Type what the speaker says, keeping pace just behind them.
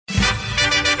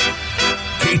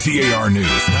KTAR News,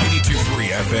 92.3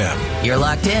 FM. You're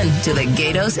locked in to the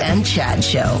Gaydos and Chad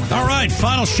Show. All right,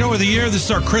 final show of the year. This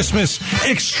is our Christmas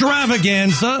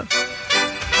extravaganza.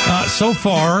 So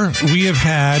far, we have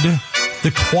had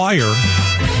the choir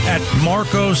at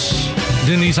Marcos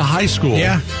Deniza High School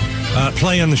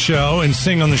play on the show and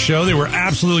sing on the show. They were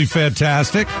absolutely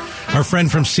fantastic. Our friend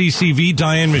from CCV,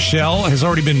 Diane Michelle, has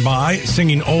already been by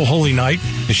singing Oh Holy Night,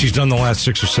 as she's done the last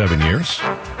 6 or 7 years.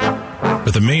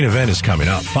 But the main event is coming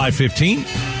up, 5:15.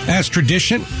 As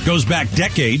tradition, goes back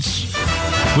decades,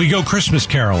 we go Christmas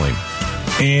caroling.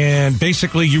 And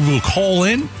basically, you will call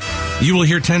in. You will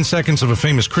hear 10 seconds of a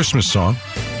famous Christmas song.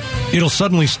 It'll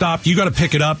suddenly stop. You got to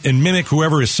pick it up and mimic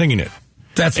whoever is singing it.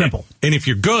 That's simple. And if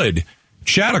you're good,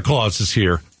 Santa Claus is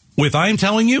here with, I am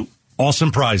telling you,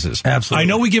 awesome prizes. Absolutely. I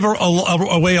know we give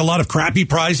away a lot of crappy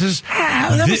prizes.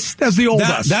 That's the old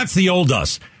us. That's the old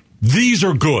us. These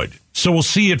are good. So we'll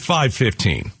see you at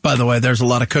 5:15. By the way, there's a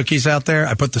lot of cookies out there.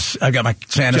 I got my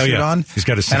Santa suit on. He's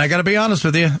got a and I got to be honest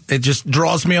with you, it just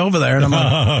draws me over there, and I'm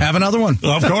gonna have another one.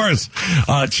 Of course,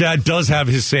 Chad does have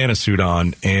his Santa suit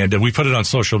on, and we put it on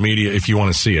social media if you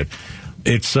want to see it.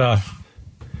 It's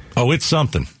it's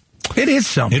something. It is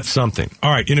something. It's something. All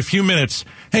right, in a few minutes.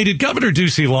 Hey, did Governor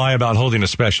Ducey lie about holding a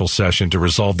special session to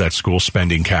resolve that school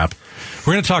spending cap?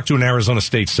 We're going to talk to an Arizona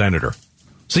state senator.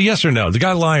 So yes or no? The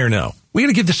guy lie or no? We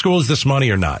going to give the schools this money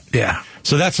or not? Yeah.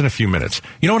 So that's in a few minutes.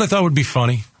 You know what I thought would be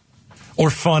funny? Or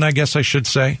fun, I guess I should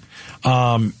say.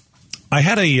 I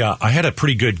had a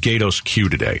pretty good Gaydos cue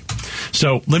today.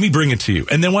 So let me bring it to you.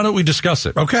 And then why don't we discuss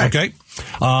it? Okay.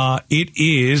 It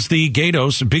is the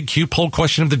Gaydos Big Q poll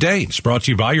question of the day. It's brought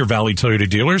to you by your Valley Toyota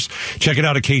dealers. Check it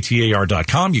out at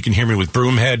KTAR.com. You can hear me with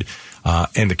Broomhead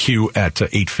and the Q at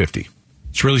 8:50.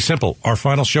 It's really simple. Our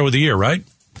final show of the year, right?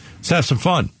 Let's have some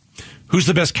fun. Who's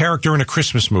the best character in a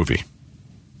Christmas movie?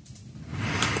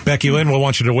 Becky Lynn, we'll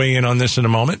want you to weigh in on this in a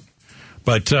moment.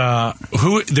 But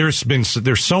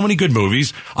there's so many good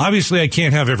movies. Obviously, I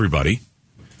can't have everybody.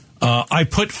 I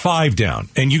put 5 down,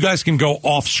 and you guys can go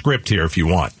off script here if you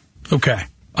want. Okay.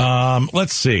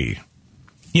 Let's see.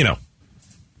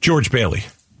 George Bailey.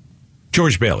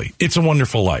 It's a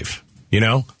Wonderful Life.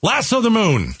 Lasso the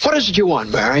Moon. What is it you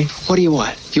want, Barry? What do you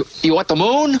want? You want the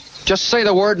moon? Just say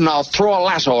the word and I'll throw a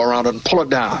lasso around it and pull it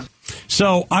down.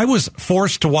 So I was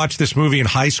forced to watch this movie in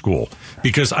high school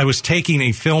because I was taking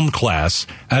a film class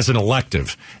as an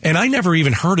elective. And I never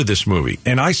even heard of this movie.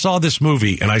 And I saw this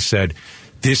movie and I said,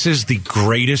 this is the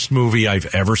greatest movie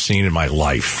I've ever seen in my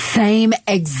life. Same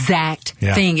exact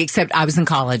thing, except I was in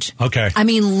college. Okay. I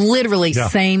mean, literally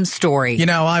same story.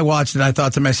 I watched it. I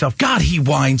thought to myself, God, he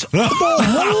whines the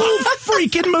whole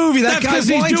freaking movie. That guy whines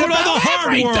he's doing all the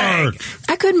hard work.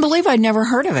 I couldn't believe I'd never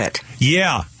heard of it.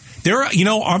 Yeah.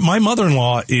 My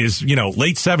mother-in-law is,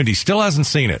 late 70s, still hasn't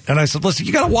seen it. And I said, listen,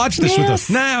 you got to watch this with us.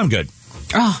 Nah, I'm good.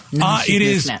 Oh, no, it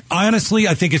is. Honestly,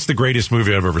 I think it's the greatest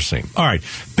movie I've ever seen. All right.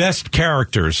 Best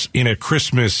characters in a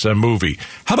Christmas movie.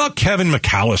 How about Kevin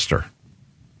McAllister?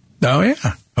 Oh,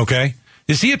 yeah. Okay.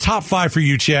 Is he a top 5 for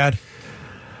you, Chad?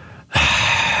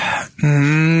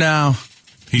 No.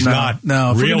 He's not?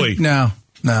 No. Really? No.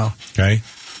 Okay.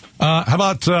 How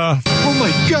about... Oh,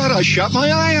 my God, I shot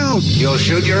my eye out. You'll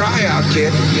shoot your eye out,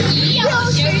 kid.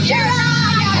 You'll shoot your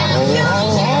eye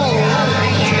out.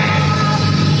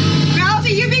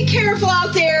 Ralphie, you be careful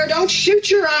out there. Don't shoot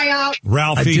your eye out.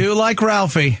 Ralphie. I do like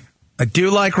Ralphie.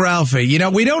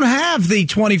 We don't have the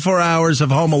 24 hours of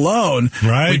Home Alone.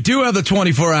 Right. We do have the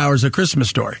 24 hours of Christmas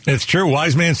Story. It's true.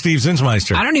 Wise man Steve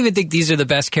Zinsmeister. I don't even think these are the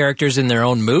best characters in their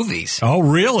own movies. Oh,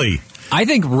 really? I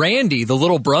think Randy, the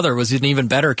little brother, was an even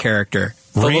better character.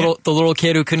 The little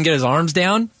kid who couldn't get his arms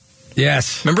down.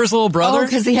 Yes. Remember his little brother? Oh,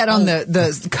 because he had on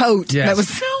the coat. Yes. That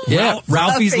was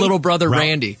Ralphie's little brother,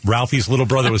 Randy. Ralphie's little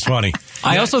brother was funny.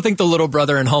 I also think the little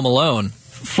brother in Home Alone,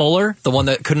 Fuller, the one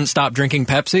that couldn't stop drinking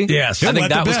Pepsi. Yes. I think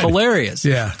that was hilarious.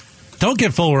 Yeah. Don't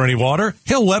give Fuller any water.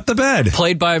 He'll wet the bed.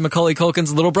 Played by Macaulay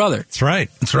Culkin's little brother. That's right.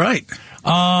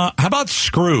 How about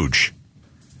Scrooge?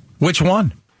 Which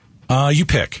one? You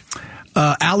pick.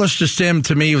 Alistair Sim,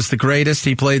 to me, was the greatest.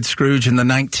 He played Scrooge in the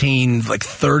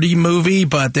 1930 movie,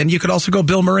 but then you could also go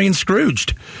Bill Murray in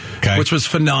Scrooged, which was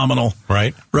phenomenal.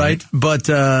 Right. But,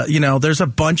 there's a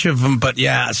bunch of them. But,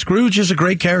 yeah, Scrooge is a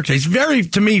great character. He's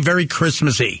to me, very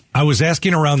Christmassy. I was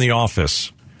asking around the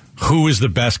office, who is the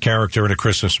best character in a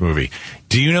Christmas movie?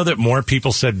 Do you know that more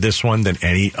people said this one than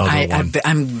any other one?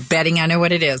 I'm betting I know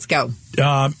what it is. Go.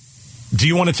 Do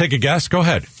you want to take a guess? Go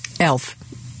ahead. Elf.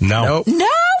 No. No.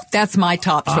 That's my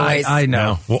top choice. I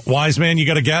know. Wise man, you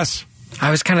got a guess?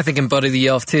 I was kind of thinking Buddy the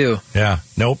Elf, too. Yeah.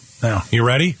 Nope. No. You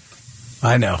ready?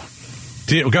 I know.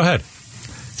 Go ahead.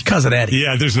 It's Cousin Eddie.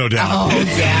 Yeah, there's no doubt. Oh,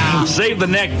 yeah. Save the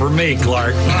neck for me,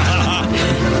 Clark.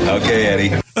 Okay, Eddie.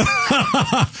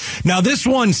 Now, this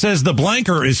one says the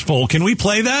blanker is full. Can we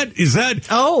play that? Is that...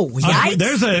 Oh, yikes.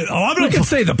 There's a... Oh, we can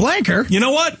say the blanker. You know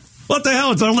what? What the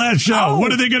hell? It's our last show. Oh,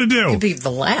 what are they going to do? It'd be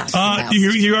the last.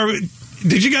 You are...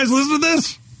 Did you guys listen to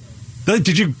this?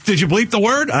 Did you bleep the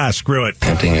word? Screw it.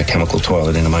 Emptying a chemical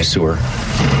toilet into my sewer.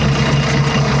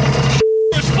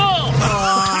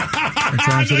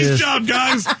 Nice job,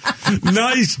 guys.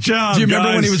 Nice job. Do you remember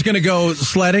guys. when he was going to go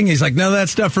sledding? He's like, "No, that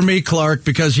stuff for me, Clark,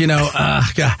 because I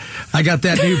got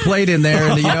that new plate in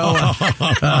there, and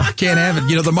can't have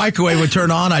it. The microwave would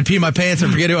turn on. I'd pee my pants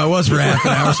and forget who I was for half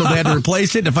an hour, so they had to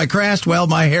replace it. And if I crashed, well,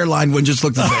 my hairline wouldn't just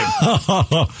look the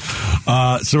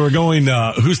same." So we're going.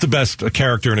 Who's the best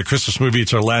character in a Christmas movie?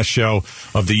 It's our last show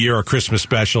of the year, a Christmas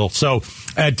special. So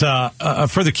for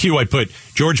the queue, I put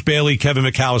George Bailey, Kevin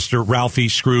McAllister, Ralphie,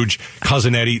 Scrooge,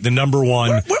 Cousin Eddie. The number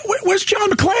one. Where's John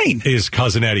McClane? Is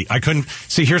Cousin Eddie. I couldn't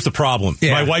see. Here's the problem.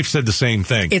 Yeah. My wife said the same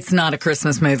thing. It's not a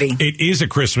Christmas movie. It is a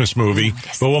Christmas movie,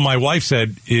 but what my wife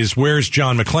said is, "Where's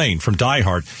John McClane from Die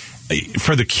Hard?"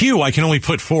 For the queue, I can only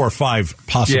put 4 or 5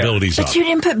 possibilities up. But you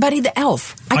didn't put Buddy the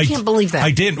Elf. I can't believe that.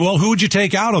 I did. Well, who would you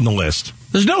take out on the list?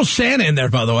 There's no Santa in there,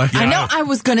 by the way. I know. I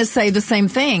was going to say the same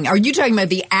thing. Are you talking about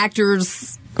the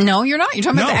actors? No, you're not. You're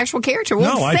talking about the actual character.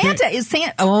 Well, No, Santa is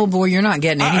Santa. Oh, boy, you're not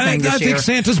getting anything this year. I think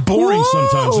Santa's boring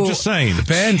sometimes. I'm just saying.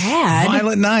 Depends. Chad.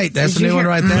 Violent Night. That's the new one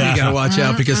right there. You got to watch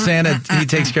out because Santa, he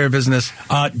takes care of business.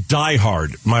 Die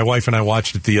Hard. My wife and I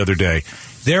watched it the other day.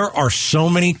 There are so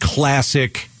many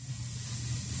classic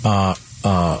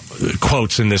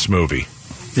quotes in this movie.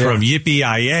 From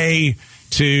Yippee-yi-yay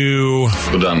to...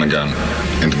 Put down the gun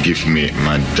and give me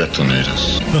my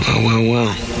detonators.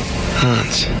 Well,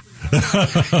 Hans.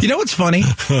 You know what's funny?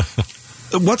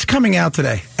 What's coming out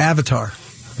today? Avatar.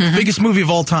 Mm-hmm. Biggest movie of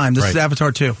all time. This is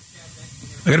Avatar 2.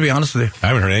 I got to be honest with you. I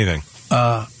haven't heard anything.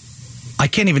 I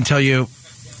can't even tell you.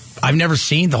 I've never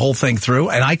seen the whole thing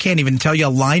through, and I can't even tell you a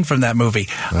line from that movie.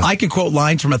 I can quote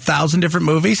lines from 1,000 different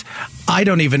movies. I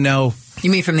don't even know. You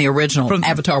mean from the original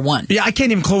Avatar 1? Yeah, I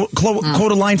can't even quote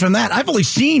a line from that. I've only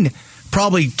seen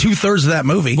probably 2/3 of that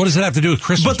movie. What does it have to do with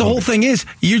Christmas? But the whole thing is,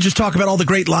 you just talk about all the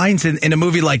great lines in a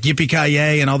movie like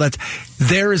Yippee-ki-yay and all that.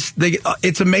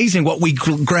 It's amazing what we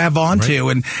grab onto,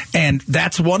 and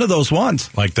that's one of those ones.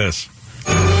 Like this.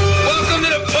 Welcome to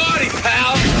the party,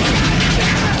 pal.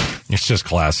 It's just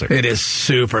classic. It is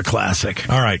super classic.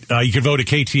 All right. You can vote at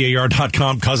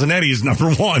KTAR.com. Cousin Eddie is number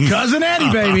 1. Cousin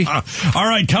Eddie, baby. All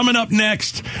right. Coming up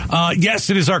next. Yes,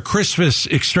 it is our Christmas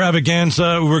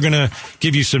extravaganza. We're going to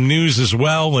give you some news as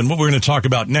well. And what we're going to talk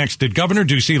about next. Did Governor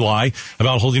Ducey lie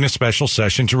about holding a special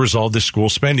session to resolve the school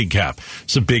spending cap?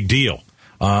 It's a big deal.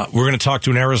 We're going to talk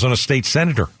to an Arizona state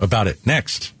senator about it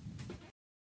next.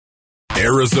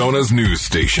 Arizona's news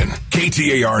station,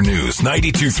 KTAR News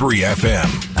 92.3 FM.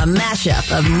 A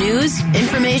mashup of news,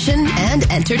 information, and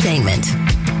entertainment.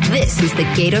 This is the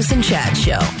Gaydos and Chad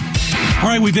Show. All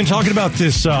right, we've been talking about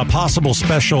this possible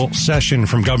special session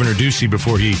from Governor Ducey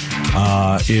before he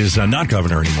is not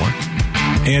governor anymore.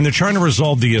 And they're trying to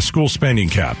resolve the school spending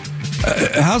cap.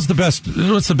 What's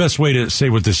the best way to say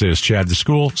what this is, Chad? The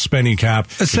school spending cap.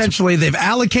 Essentially, they've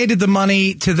allocated the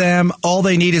money to them. All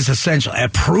they need is essentially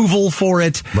approval for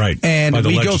it. Right. And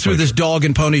we go through this dog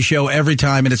and pony show every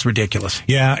time, and it's ridiculous.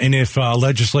 Yeah, and if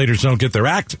legislators don't get their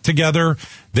act together,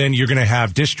 then you're going to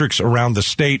have districts around the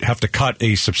state have to cut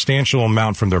a substantial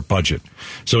amount from their budget.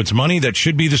 So it's money that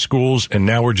should be the schools, and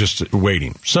now we're just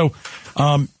waiting. So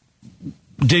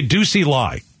did Ducey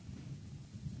lie?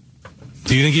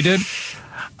 Do you think he did?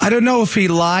 I don't know if he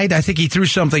lied. I think he threw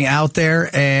something out there,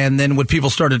 and then when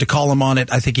people started to call him on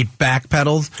it, I think he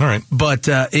backpedaled. All right. But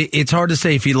it's hard to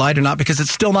say if he lied or not because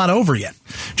it's still not over yet.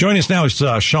 Joining us now is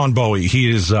Sean Bowie.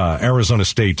 He is Arizona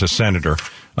State Senator.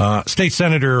 State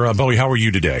Senator Bowie, how are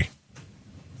you today?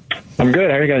 I'm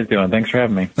good. How are you guys doing? Thanks for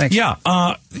having me. Thanks. Yeah.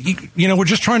 We're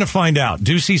just trying to find out.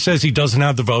 Ducey says he doesn't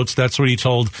have the votes. That's what he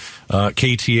told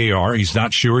KTAR. He's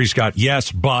not sure. He's got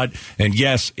yes, but, and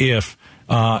yes, if.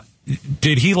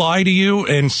 Did he lie to you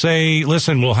and say,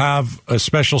 listen, we'll have a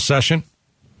special session?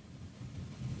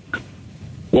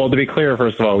 Well, to be clear,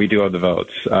 first of all, we do have the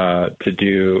votes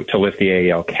to lift the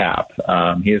AEL cap.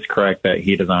 He is correct that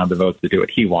he does not have the votes to do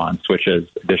what he wants, which is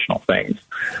additional things.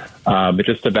 But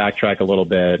just to backtrack a little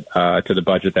bit to the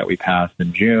budget that we passed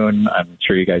in June, I'm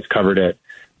sure you guys covered it.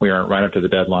 We were right up to the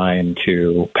deadline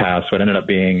to pass what ended up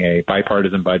being a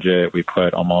bipartisan budget. We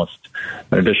put almost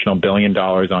an additional $1 billion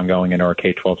ongoing into our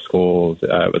K-12 schools.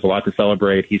 It was a lot to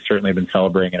celebrate. He's certainly been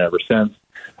celebrating it ever since.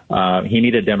 He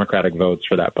needed Democratic votes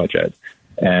for that budget.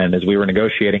 And as we were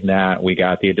negotiating that, we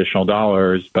got the additional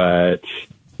dollars, but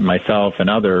myself and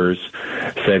others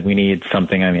said we need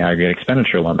something on the aggregate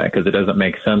expenditure limit because it doesn't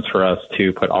make sense for us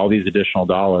to put all these additional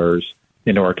dollars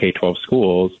into our K-12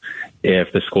 schools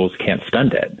if the schools can't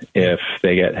spend it, if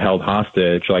they get held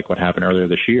hostage like what happened earlier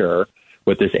this year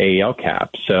with this AEL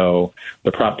cap. So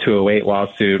the Prop 208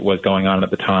 lawsuit was going on at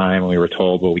the time, and we were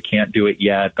told, well, we can't do it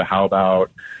yet, but how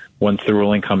about once the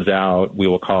ruling comes out, we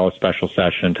will call a special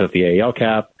session to the AEL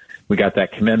cap. We got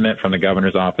that commitment from the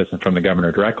governor's office and from the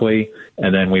governor directly,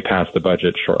 and then we passed the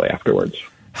budget shortly afterwards.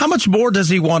 How much more does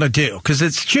he want to do? Because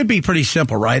it should be pretty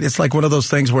simple, right? It's like one of those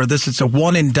things where it's a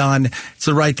one and done. It's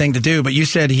the right thing to do. But you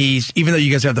said even though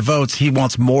you guys have the votes, he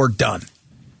wants more done.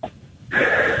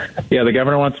 Yeah, the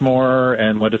governor wants more,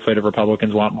 and legislative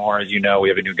Republicans want more. As you know, we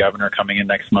have a new governor coming in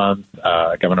next month,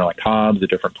 Governor-elect Hobbs, a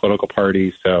different political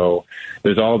party. So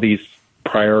there's all these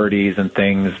priorities and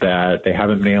things that they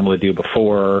haven't been able to do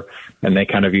before, and they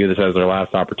kind of view this as their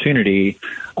last opportunity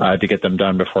to get them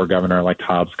done before Governor-elect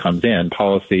Hobbs comes in.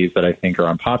 Policies that I think are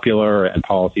unpopular and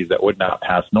policies that would not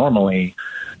pass normally,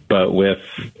 but with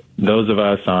those of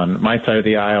us on my side of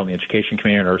the aisle, in the education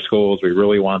community, in our schools, we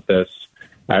really want this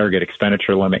aggregate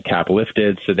expenditure limit cap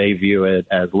lifted, so they view it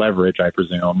as leverage, I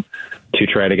presume, to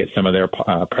try to get some of their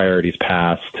priorities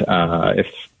passed if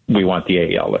we want the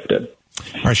AEL lifted.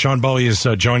 All right, Sean Bowie is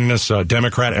joining us,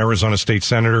 Democrat, Arizona State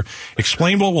Senator.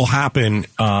 Explain what will happen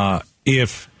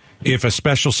if a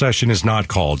special session is not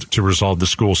called to resolve the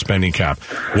school spending cap.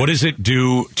 What does it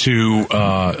do to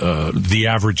the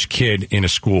average kid in a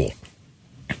school?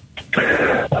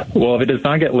 Well, if it does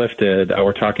not get lifted,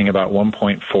 we're talking about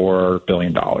 $1.4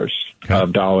 billion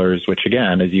of dollars, which,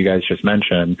 again, as you guys just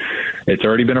mentioned, it's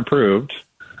already been approved.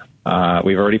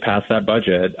 We've already passed that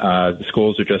budget. The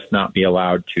schools would just not be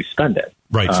allowed to spend it.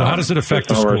 Right. So how does it affect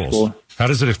the schools? How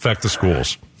does it affect the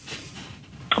schools?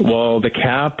 Well, the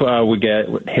cap would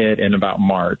get hit in about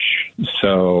March.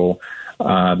 So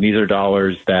these are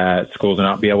dollars that schools would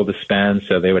not be able to spend,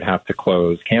 so they would have to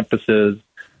close campuses.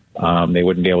 They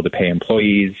wouldn't be able to pay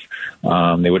employees.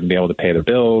 They wouldn't be able to pay their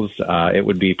bills. It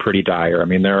would be pretty dire. I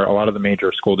mean, there are a lot of the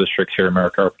major school districts here in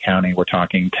Maricopa County. We're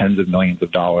talking tens of millions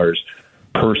of dollars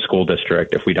per school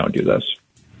district if we don't do this.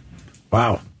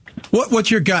 Wow. What's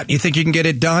your gut? You think you can get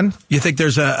it done? You think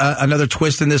there's another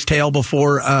twist in this tale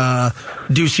before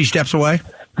Ducey steps away?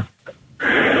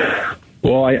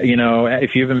 Well,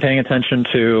 if you've been paying attention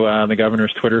to the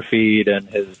governor's Twitter feed and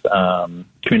his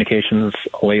communications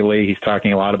lately, he's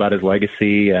talking a lot about his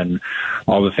legacy and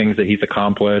all the things that he's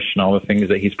accomplished and all the things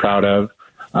that he's proud of.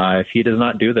 If he does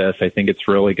not do this, I think it's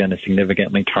really going to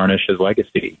significantly tarnish his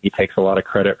legacy. He takes a lot of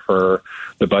credit for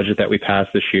the budget that we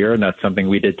passed this year, and that's something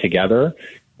we did together.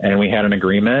 And we had an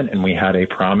agreement, and we had a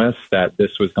promise that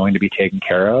this was going to be taken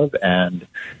care of. And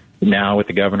now with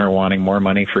the governor wanting more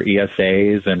money for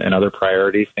ESAs and other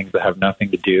priorities, things that have nothing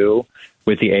to do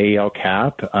with the AEL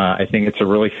cap, I think it's a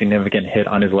really significant hit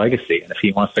on his legacy. And if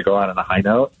he wants to go out on a high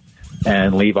note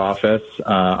and leave office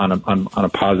on a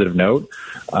positive note,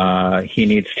 he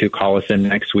needs to call us in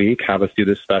next week, have us do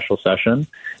this special session,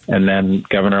 and then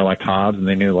Governor-elect Hobbs and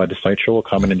the new legislature will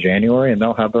come in January, and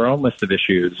they'll have their own list of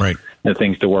issues and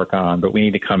things to work on. But we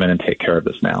need to come in and take care of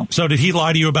this now. So did he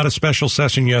lie to you about a special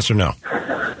session, yes or no?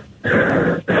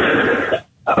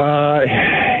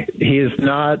 He is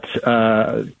not.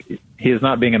 He is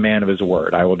not being a man of his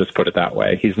word. I will just put it that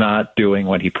way. He's not doing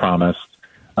what he promised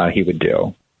he would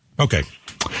do. Okay.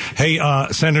 Hey,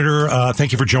 Senator,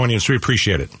 thank you for joining us. We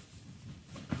appreciate it.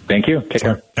 Thank you. Take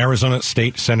care. Arizona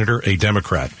State Senator, a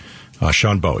Democrat,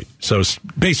 Sean Bowie. So it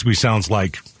basically sounds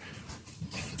like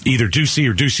either Ducey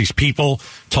or Ducey's people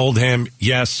told him,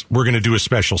 yes, we're going to do a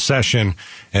special session,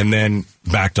 and then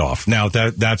backed off. Now,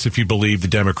 that's if you believe the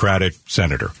Democratic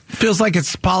senator. Feels like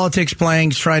it's politics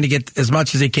playing. He's trying to get as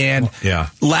much as he can. Yeah.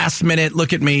 Last minute,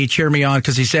 look at me, cheer me on,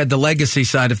 because he said the legacy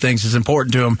side of things is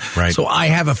important to him. Right. So I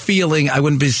have a feeling I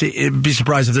wouldn't be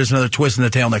surprised if there's another twist in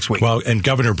the tail next week. Well, and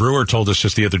Governor Brewer told us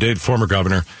just the other day, the former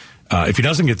governor, if he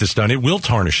doesn't get this done, it will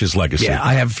tarnish his legacy. Yeah,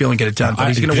 I have a feeling get it done, but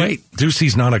he's going to wait.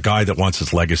 Ducey's not a guy that wants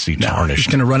his legacy tarnished.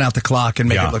 He's going to run out the clock and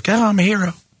make it look, I'm a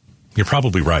hero. You're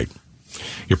probably right.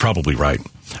 You're probably right.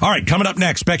 All right, coming up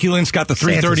next, Becky Lynn's got the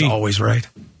 3:30. Santa's always right.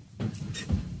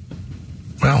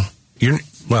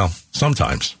 Well,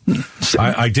 sometimes.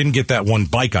 I didn't get that one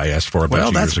bike I asked for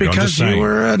about 2 years ago. Well, that's because you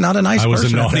were not a nice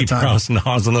person at that time.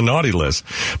 I was on the naughty list.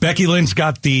 Becky Lynn's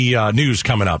got the news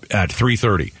coming up at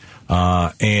 3:30.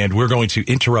 And we're going to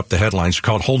interrupt the headlines. It's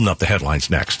called Holding Up the Headlines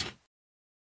next.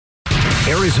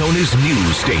 Arizona's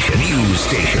news station.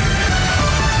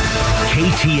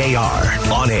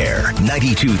 KTAR. On air,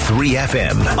 92.3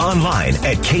 FM. Online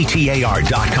at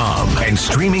KTAR.com. And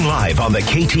streaming live on the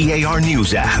KTAR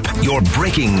News app. Your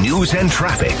breaking news and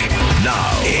traffic.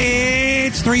 Now.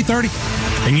 It's 3:30.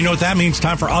 And you know what that means?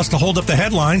 Time for us to hold up the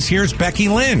headlines. Here's Becky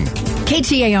Lynn.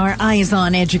 KTAR Eyes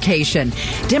on Education.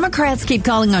 Democrats keep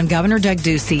calling on Governor Doug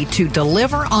Ducey to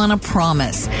deliver on a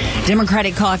promise.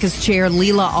 Democratic Caucus Chair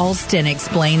Leila Alston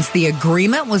explains the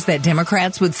agreement was that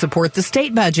Democrats would support the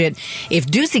state budget if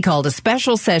Ducey called a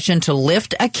special session to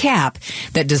lift a cap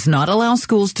that does not allow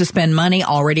schools to spend money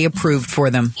already approved for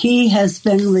them. He has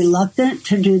been reluctant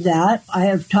to do that. I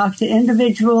have talked to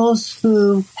individuals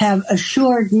who have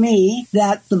assured me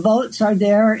that the votes are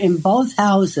there in both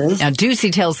houses. Now,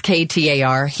 Ducey tells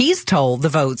KTAR he's told the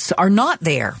votes are not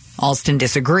there. Alston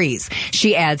disagrees.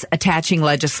 She adds attaching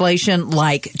legislation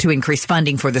like to increase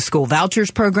funding for the school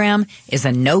vouchers program is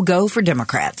a no-go for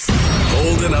Democrats.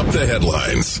 Holding up the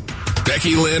headlines.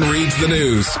 Becky Lynn reads the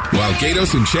news while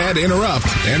Gaydos and Chad interrupt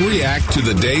and react to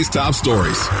the day's top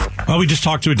stories. Well, we just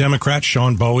talked to a Democrat,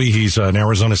 Sean Bowie. He's an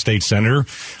Arizona state senator.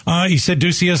 He said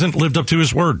Ducey hasn't lived up to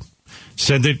his word.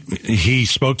 Said that he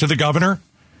spoke to the governor,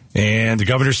 and the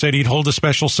governor said he'd hold a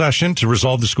special session to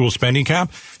resolve the school spending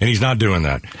cap, and he's not doing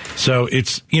that. So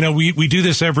it's, we do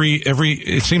this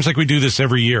it seems like we do this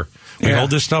every year. We hold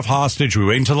this stuff hostage. We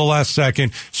wait until the last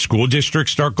second. School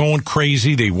districts start going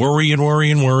crazy. They worry and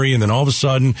worry and worry. And then all of a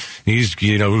sudden,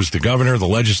 it was the governor, the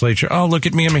legislature. Oh, look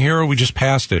at me. I'm a hero. We just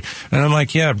passed it. And I'm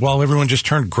like, yeah, well, everyone just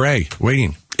turned gray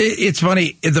waiting. It's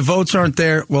funny. The votes aren't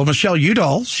there. Well, Michelle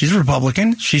Udall, she's a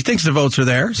Republican. She thinks the votes are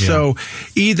there. Yeah. So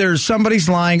either somebody's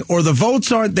lying or the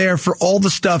votes aren't there for all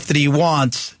the stuff that he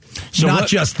wants,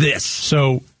 just this.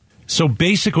 So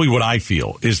basically what I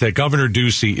feel is that Governor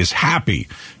Ducey is happy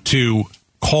to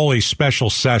call a special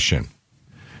session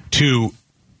to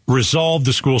resolve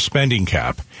the school spending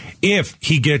cap if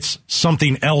he gets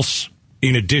something else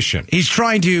in addition. He's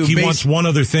trying to... He wants one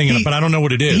other thing, but I don't know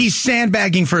what it is. He's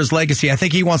sandbagging for his legacy. I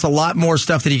think he wants a lot more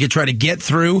stuff that he could try to get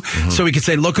through so he could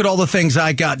say, look at all the things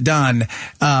I got done.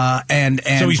 And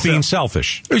so he's being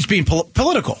selfish. He's being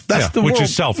political. That's the world. Which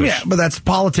is selfish. Yeah, but that's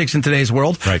politics in today's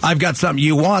world. Right. I've got something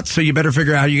you want, so you better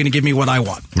figure out how you're going to give me what I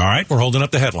want. All right, we're holding up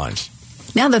the headlines.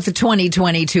 Now that the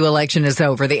 2022 election is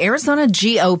over, the Arizona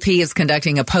GOP is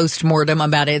conducting a postmortem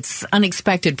about its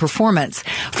unexpected performance.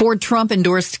 Four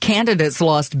Trump-endorsed candidates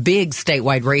lost big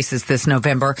statewide races this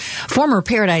November. Former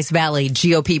Paradise Valley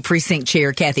GOP precinct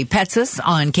chair Kathy Petsis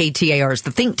on KTAR's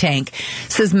The Think Tank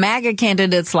says MAGA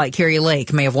candidates like Carrie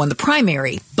Lake may have won the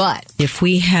primary, but if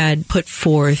we had put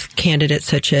forth candidates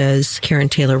such as Karen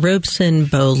Taylor Robeson,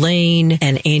 Bo Lane,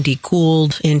 and Andy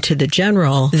Gould into the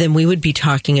general, then we would be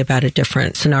talking about a different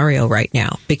scenario right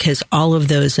now because all of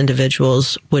those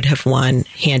individuals would have won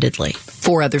handedly.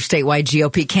 Four other statewide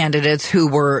GOP candidates who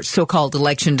were so-called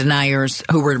election deniers,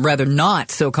 who were rather not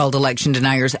so-called election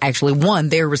deniers, actually won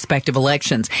their respective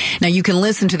elections. Now, you can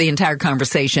listen to the entire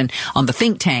conversation on The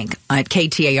Think Tank at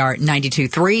KTAR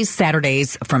 92.3,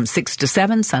 Saturdays from 6 to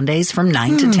 7, Sundays from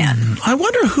 9 to 10. I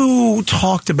wonder who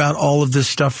talked about all of this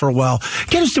stuff for a while.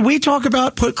 Dennis, did we talk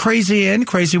about put crazy in,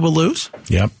 crazy will lose?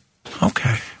 Yep.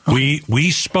 Okay.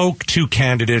 We spoke to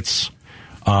candidates.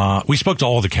 We spoke to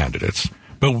all the candidates,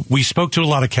 but we spoke to a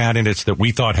lot of candidates that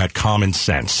we thought had common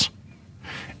sense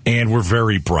and were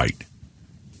very bright.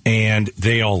 And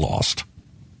they all lost.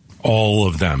 All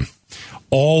of them.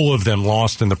 All of them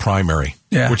lost in the primary.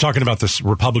 Yeah. We're talking about this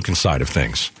Republican side of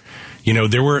things.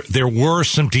 There were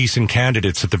some decent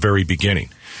candidates at the very beginning.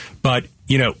 But,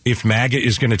 if MAGA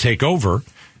is going to take over,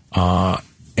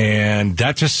 and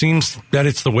that just seems that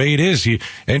it's the way it is.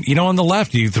 On the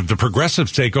left, the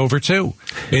progressives take over, too.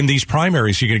 In these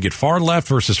primaries, you're going to get far left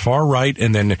versus far right.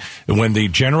 And then when the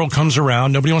general comes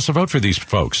around, nobody wants to vote for these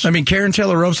folks. I mean, Karen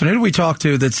Taylor Robeson, who did we talk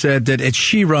to that said that if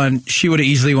she run, she would have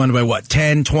easily won by,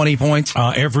 10, 20 points?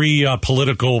 Every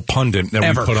political pundit that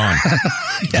we put on.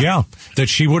 Yeah, that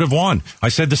she would have won. I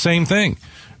said the same thing.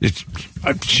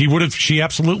 She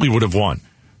absolutely would have won.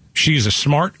 She's a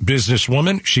smart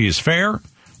businesswoman. She is fair.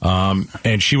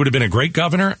 And she would have been a great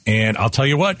governor. And I'll tell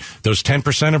you what, those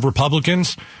 10% of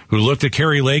Republicans who looked at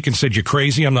Carrie Lake and said, you're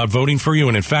crazy, I'm not voting for you.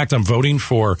 And in fact, I'm voting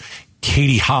for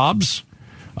Katie Hobbs.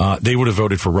 They would have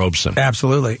voted for Robeson.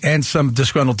 Absolutely. And some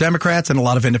disgruntled Democrats and a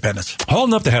lot of independents.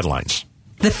 Holding up the headlines.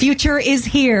 The future is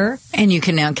here. And you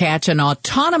can now catch an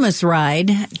autonomous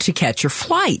ride to catch your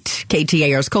flight.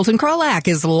 KTAR's Colton Krolak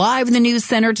is live in the news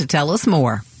center to tell us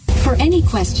more. For any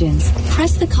questions,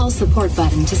 press the call support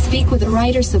button to speak with a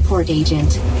rider support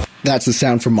agent. That's the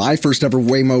sound from my first ever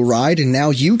Waymo ride, and now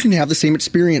you can have the same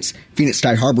experience. Phoenix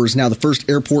Sky Harbor is now the first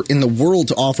airport in the world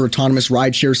to offer autonomous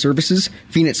rideshare services.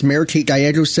 Phoenix Mayor Kate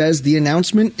Gallego says the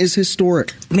announcement is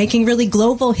historic. Making really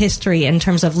global history in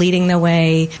terms of leading the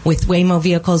way with Waymo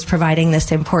vehicles providing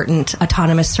this important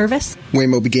autonomous service.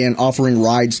 Waymo began offering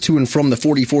rides to and from the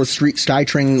 44th Street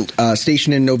SkyTrain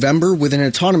station in November with an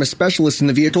autonomous specialist in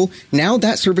the vehicle. Now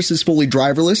that service is fully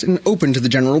driverless and open to the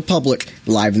general public.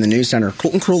 Live in the news center,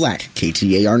 Colton Krolak,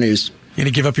 KTAR News. You going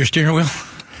to give up your steering wheel?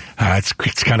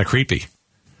 It's kind of creepy.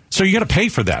 So you got to pay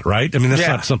for that, right? I mean, that's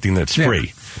not something that's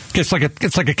free. It's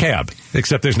like a cab,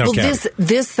 except there's no cab.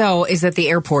 This though is at the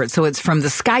airport, so it's from the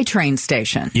SkyTrain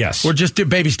station. Yes, we're just doing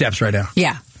baby steps right now.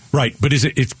 Yeah, right. But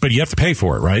but you have to pay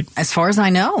for it, right? As far as I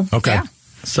know. Okay. Yeah.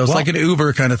 So it's like an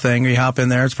Uber kind of thing. You hop in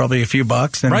there, it's probably a few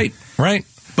bucks. And Right.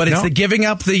 But it's the giving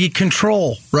up the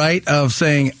control, right, of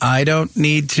saying, I don't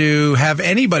need to have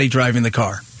anybody driving the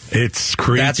car. It's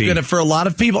creepy. That's good for a lot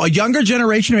of people. A younger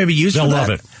generation may be used to that. They'll love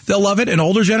it. They'll love it. An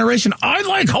older generation, I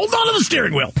like hold on to the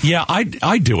steering wheel. Yeah,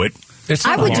 I do it. It's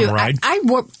not a long ride.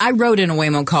 I rode in a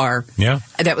Waymo car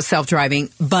that was self-driving,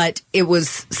 but it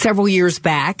was several years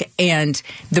back, and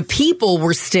the people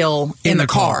were still in the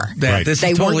car. Right.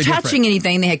 They weren't touching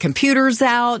anything. They had computers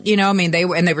out, I mean, they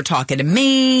were talking to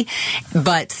me,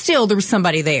 but still there was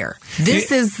somebody there.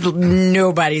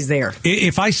 Nobody's there.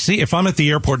 If I'm at the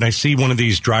airport and I see one of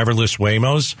these driverless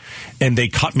Waymos and they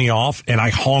cut me off and I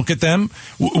honk at them,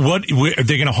 are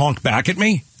they going to honk back at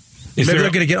me? Maybe they're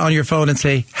going to get on your phone and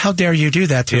say, how dare you do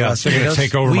that to us?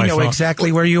 Take over my phone. We know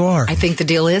exactly where you are. I think the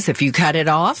deal is if you cut it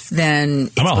off, then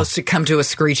it's supposed to come to a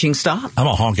screeching stop. I'm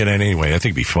going to honk it anyway. I think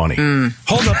it'd be funny.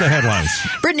 Hold up the headlines.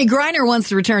 Brittany Griner wants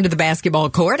to return to the basketball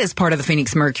court as part of the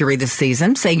Phoenix Mercury this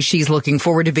season, saying she's looking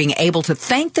forward to being able to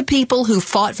thank the people who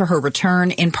fought for her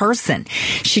return in person.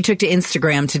 She took to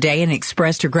Instagram today and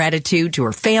expressed her gratitude to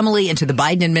her family and to the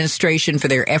Biden administration for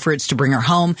their efforts to bring her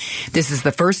home. This is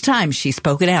the first time she's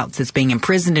spoken out since being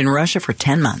imprisoned in Russia for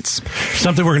 10 months.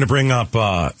 Something we're going to bring up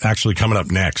actually coming up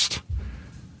next.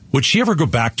 Would she ever go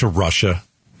back to Russia?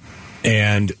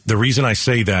 And the reason I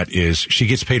say that is she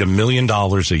gets paid $1 million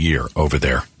a year over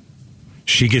there.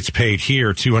 She gets paid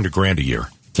here $200,000 a year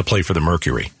to play for the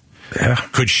Mercury. Yeah.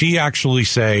 Could she actually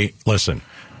say, listen,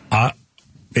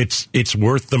 it's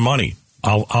worth the money.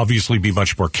 I'll obviously be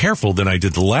much more careful than I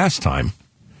did the last time.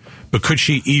 But could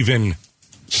she even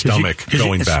stomach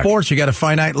going back? Sports, you got a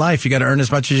finite life. You got to earn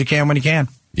as much as you can when you can.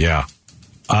 Yeah.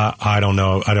 I don't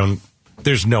know.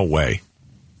 There's no way.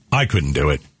 I couldn't do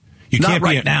it. You not can't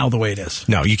right now the way it is.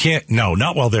 No, you can't. No,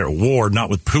 not while they're at war, not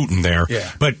with Putin there. Yeah.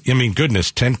 But, I mean,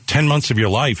 goodness, 10 months of your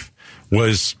life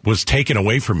was taken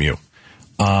away from you.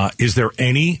 Is there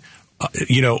any,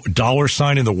 dollar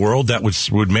sign in the world that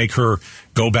would make her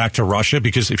go back to Russia?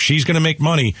 Because if she's going to make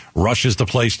money, Russia's the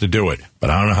place to do it.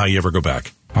 But I don't know how you ever go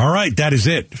back. All right, that is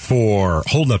it for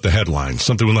Holding Up the Headlines,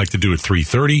 something we like to do at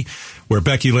 3:30, where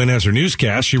Becky Lynn has her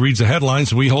newscast. She reads the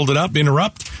headlines, we hold it up,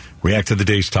 interrupt, react to the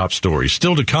day's top stories.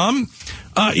 Still to come,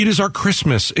 it is our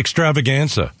Christmas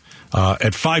extravaganza.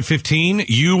 At 5:15,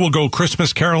 you will go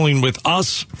Christmas caroling with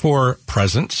us for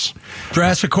presents.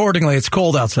 Dress accordingly. It's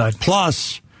cold outside.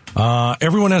 Plus,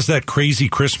 everyone has that crazy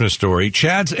Christmas story.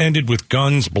 Chad's ended with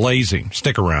guns blazing.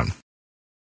 Stick around.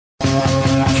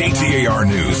 KTAR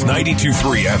News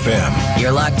 92.3 FM.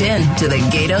 You're locked in to the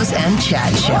Gaydos and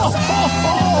Chad Show.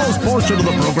 This portion of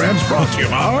the program is brought to you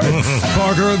by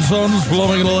Parker & Sons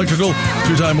Plumbing and Electrical,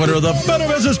 two-time winner of the Better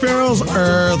Business Bureau's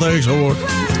Thanks Award.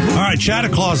 All right, Santa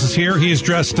Claus is here. He is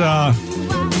dressed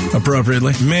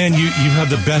appropriately. Man, you have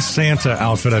the best Santa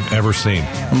outfit I've ever seen.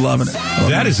 I'm loving it.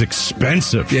 That is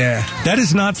expensive. Yeah. That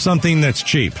is not something that's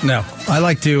cheap. No. I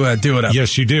like to do it up.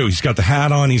 Yes, you do. He's got the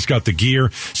hat on. He's got the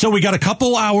gear. So we got a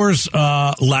couple hours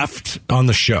left on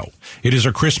the show. It is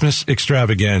our Christmas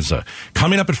extravaganza.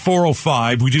 Coming up at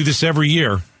 4:05, we do this every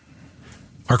year.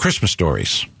 Our Christmas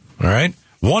stories. All right?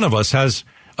 One of us has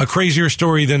a crazier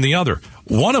story than the other.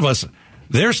 One of us,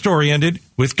 their story ended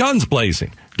with guns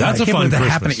blazing. That's a fun Christmas. That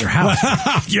happened at your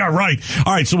house. Yeah, right.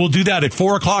 All right, so we'll do that at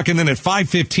 4 o'clock, and then at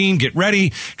 5:15, get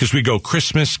ready, because we go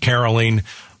Christmas caroling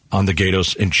on the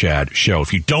Gaydos and Chad show.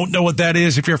 If you don't know what that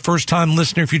is, if you're a first-time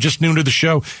listener, if you're just new to the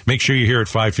show, make sure you're here at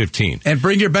 5:15. And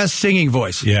bring your best singing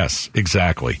voice. Yes,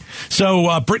 exactly.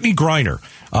 So, Brittany Griner,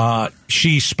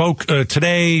 she spoke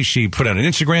today. She put out an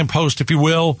Instagram post, if you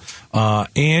will,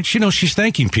 and she's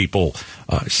thanking people.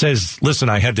 Says, listen,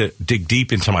 I had to dig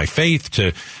deep into my faith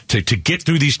to get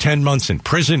through these 10 months in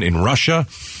prison in Russia.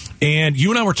 And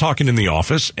you and I were talking in the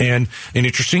office, and an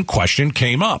interesting question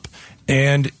came up.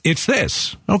 And it's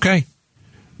this. Okay.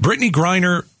 Brittany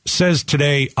Griner says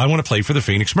today, I want to play for the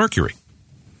Phoenix Mercury.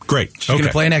 Great. She's going to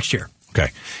play next year.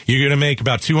 Okay. You're going to make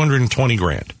about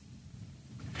 $220,000.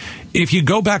 If you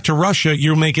go back to Russia,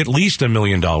 you'll make at least $1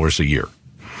 million a year.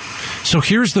 So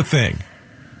here's the thing.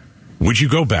 Would you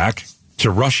go back to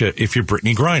Russia if you're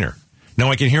Brittany Griner? Now,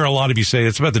 I can hear a lot of you say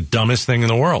it's about the dumbest thing in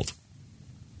the world.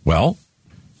 Well,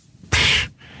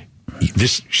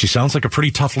 she sounds like a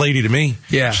pretty tough lady to me.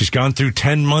 Yeah. She's gone through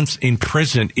 10 months in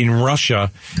prison in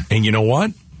Russia. And you know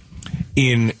what?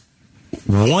 In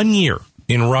 1 year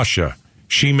in Russia,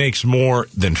 she makes more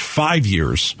than 5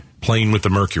 years playing with the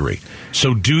Mercury.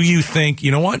 So do you think,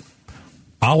 you know what?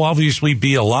 I'll obviously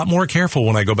be a lot more careful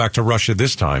when I go back to Russia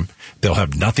this time. They'll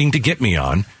have nothing to get me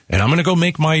on, and I'm going to go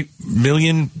make my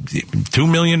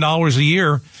 $2 million a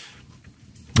year,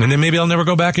 and then maybe I'll never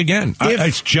go back again.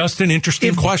 It's just an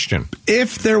interesting question.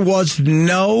 If there was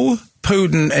no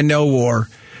Putin and no war,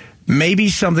 maybe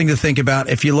something to think about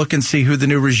if you look and see who the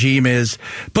new regime is.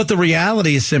 But the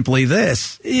reality is simply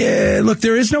this. Yeah, look,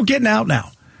 there is no getting out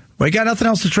now. We got nothing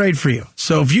else to trade for you.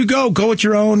 So if you go at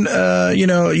your own,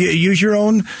 use your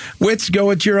own wits,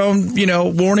 go at your own,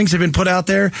 warnings have been put out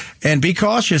there, and be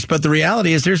cautious. But the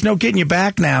reality is there's no getting you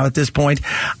back now at this point.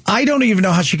 I don't even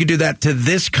know how she could do that to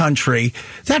this country.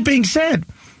 That being said,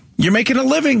 you're making a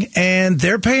living, and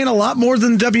they're paying a lot more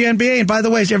than the WNBA. And by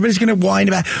the way, everybody's going to whine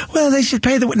about, well, they should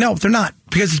pay No, they're not,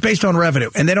 because it's based on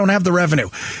revenue, and they don't have the revenue.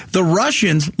 The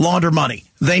Russians launder money.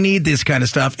 They need this kind of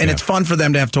stuff, and it's fun for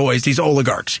them to have toys, these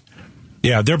oligarchs.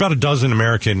 Yeah, there are about a dozen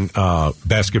American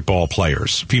basketball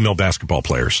players, female basketball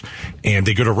players, and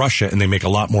they go to Russia and they make a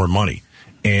lot more money.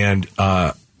 And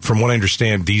from what I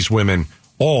understand, these women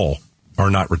all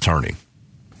are not returning.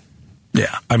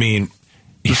 Yeah. I mean,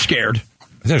 you're scared.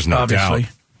 There's no doubt.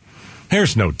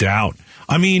 There's no doubt.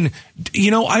 I mean,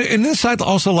 and this I'd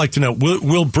also like to know,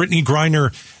 will Brittany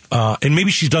Griner, and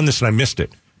maybe she's done this and I missed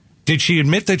it, did she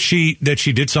admit that she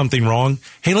did something wrong?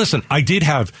 Hey, listen, I did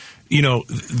have...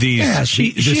 these. Yeah,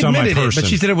 she admitted it, but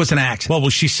she said it was an accident. Well,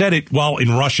 she said it while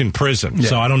in Russian prison. Yeah.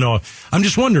 So I don't know. I'm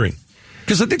just wondering.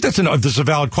 Because I think this is a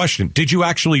valid question. Did you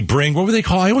actually bring, what were they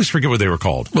called? I always forget what they were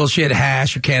called. Well, she had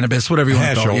hash or cannabis, whatever you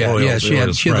want to call it. Yeah, she had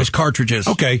those cartridges.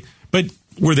 Okay. But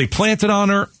were they planted on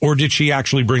her, or did she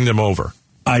actually bring them over?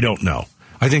 I don't know.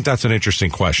 I think that's an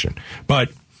interesting question.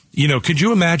 But, could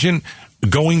you imagine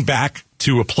going back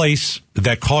to a place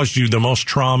that caused you the most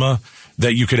trauma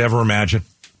that you could ever imagine?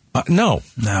 No,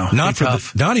 not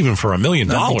even for $1 million.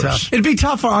 It'd be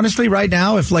tough, honestly, right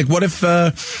now. What if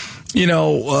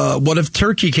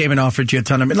Turkey came and offered you a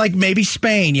ton of, maybe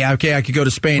Spain? Yeah, okay, I could go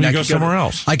to Spain. I could go somewhere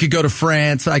else. I could go to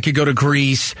France. I could go to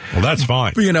Greece. Well, that's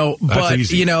fine. That's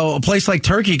easy. A place like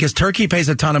Turkey, because Turkey pays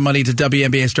a ton of money to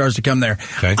WNBA stars to come there.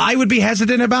 Okay. I would be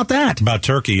hesitant about that. About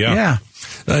Turkey, yeah. Yeah.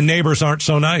 Neighbors aren't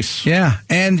so nice. Yeah,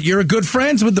 and you're good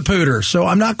friends with the Pooter, so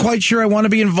I'm not quite sure I want to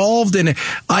be involved in it.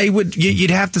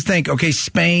 You'd have to think, okay,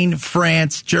 Spain,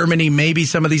 France, Germany, maybe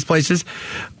some of these places,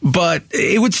 but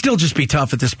it would still just be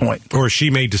tough at this point. Or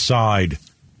she may decide,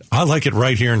 I like it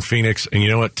right here in Phoenix, and you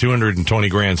know what, $220,000 sounds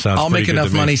pretty good to me. I'll make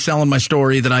enough money selling my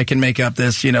story that I can make up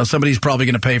this. Somebody's probably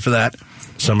going to pay for that.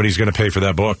 Somebody's going to pay for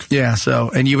that book. Yeah.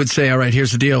 So, and you would say, all right,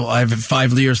 here's the deal. I have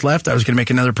 5 years left. I was going to make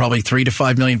another probably $3 to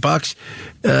 $5 million.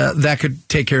 That could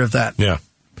take care of that. Yeah.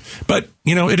 But,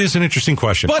 it is an interesting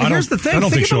question. But here's the thing.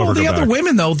 Think about all the other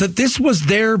women, though, that this was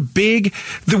their the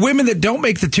women that don't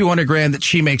make the $200,000 that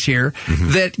she makes here,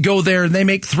 that go there and they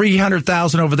make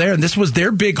 $300,000 over there, and this was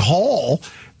their big haul.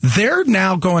 They're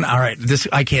now going, all right,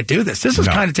 I can't do this. This is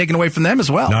kind of taken away from them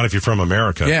as well. Not if you're from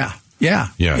America. Yeah.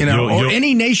 Or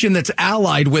any nation that's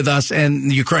allied with us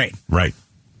and Ukraine. Right.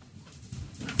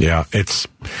 Yeah, it's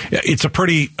a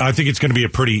pretty, I think it's going to be a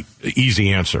pretty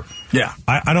easy answer. Yeah.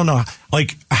 I don't know.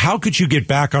 How could you get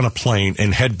back on a plane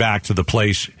and head back to the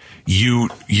place you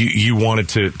wanted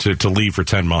to leave for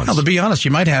 10 months? Well, to be honest,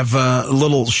 you might have a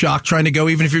little shock trying to go,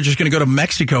 even if you're just going to go to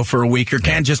Mexico for a week or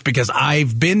just because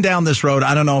I've been down this road.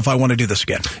 I don't know if I want to do this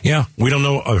again. Yeah. We don't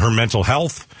know her mental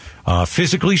health.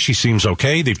 Physically, she seems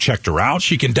okay. They've checked her out.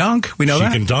 She can dunk. We know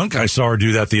that. She can dunk. I saw her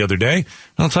do that the other day. And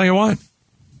I'll tell you what.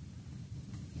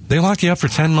 They lock you up for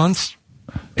 10 months,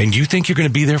 and you think you're going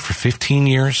to be there for 15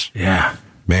 years? Yeah.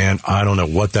 Man, I don't know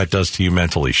what that does to you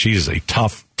mentally. She is a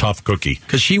tough cookie.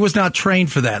 Because she was not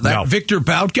trained for that. That Victor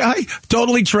Bout guy,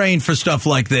 totally trained for stuff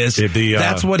like this.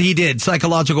 That's what he did.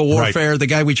 Psychological warfare, right. The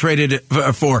guy we traded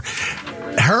for.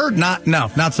 Her,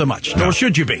 not so much. Nor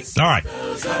should you be. All right.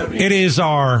 It is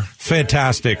our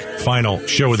fantastic final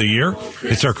show of the year.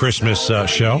 It's our Christmas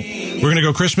show. We're going to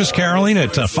go Christmas caroling at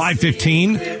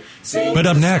 5:15. But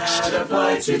up next,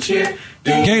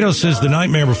 Gaydos says The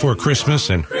Nightmare Before Christmas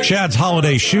and Chad's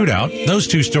Holiday Shootout. Those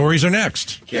two stories are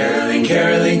next. Caroling,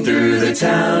 caroling through the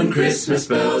town, Christmas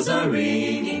bells are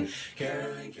ringing.